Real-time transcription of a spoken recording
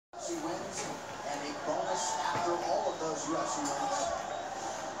UFC wins and a bonus after all of those UFC wins.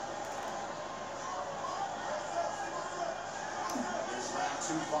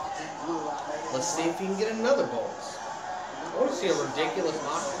 Let's see if he can get another bonus. I want to see a ridiculous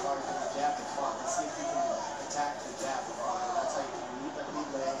knockout. Let's see if he can attack the jab. That's how you can lead the lead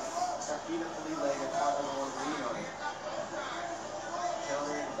leg, start beating up the lead leg and cause everyone to lean on it.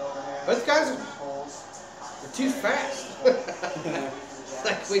 Both guys are too fast.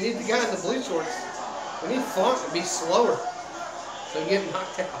 Like we need the guy in the blue shorts. We need Font to be slower so he get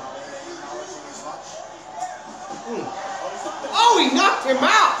knocked out. Oh, he knocked him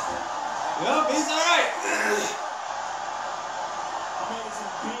out! Yep, he's alright.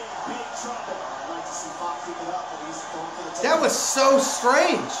 That was so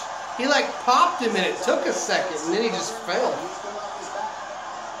strange. He like popped him and it took a second and then he just fell.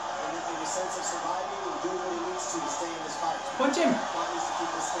 Punch him.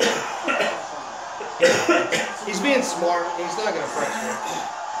 He's being smart. He's not going to pressure.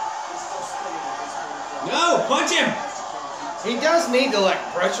 No, punch him. He does need to like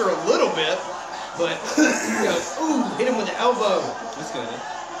pressure a little bit, but you know, ooh, hit him with the elbow. That's good.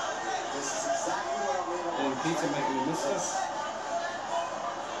 And pizza making me miss this.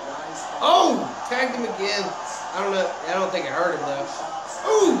 Oh, tagged him again. I don't know. I don't think it hurt him though.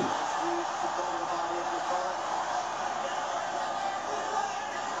 Ooh.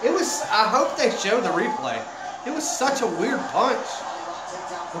 It was. I hope they show the replay. It was such a weird punch.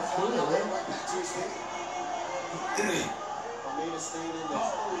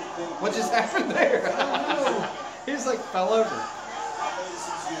 What just happened there? I don't know. He just like fell over.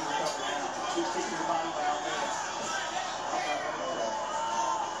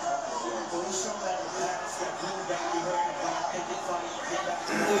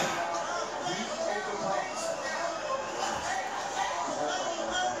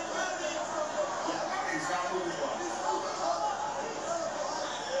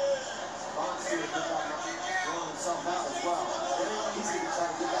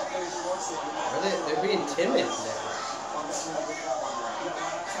 They're being timid now.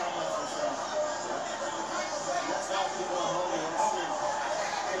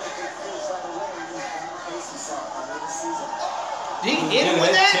 Did he hit him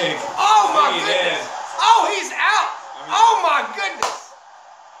with that? Oh my goodness! Oh, he's out! Oh my goodness!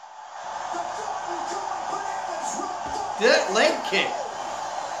 That leg kick.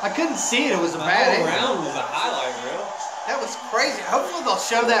 I couldn't see it. It was a bad angle. Round was a highlight reel. That was crazy. Hopefully they'll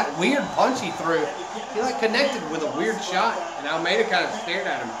show that weird punch he threw. He like connected with a weird shot, and Almeida kind of stared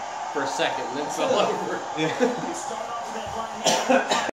at him for a second and then fell over. Yeah.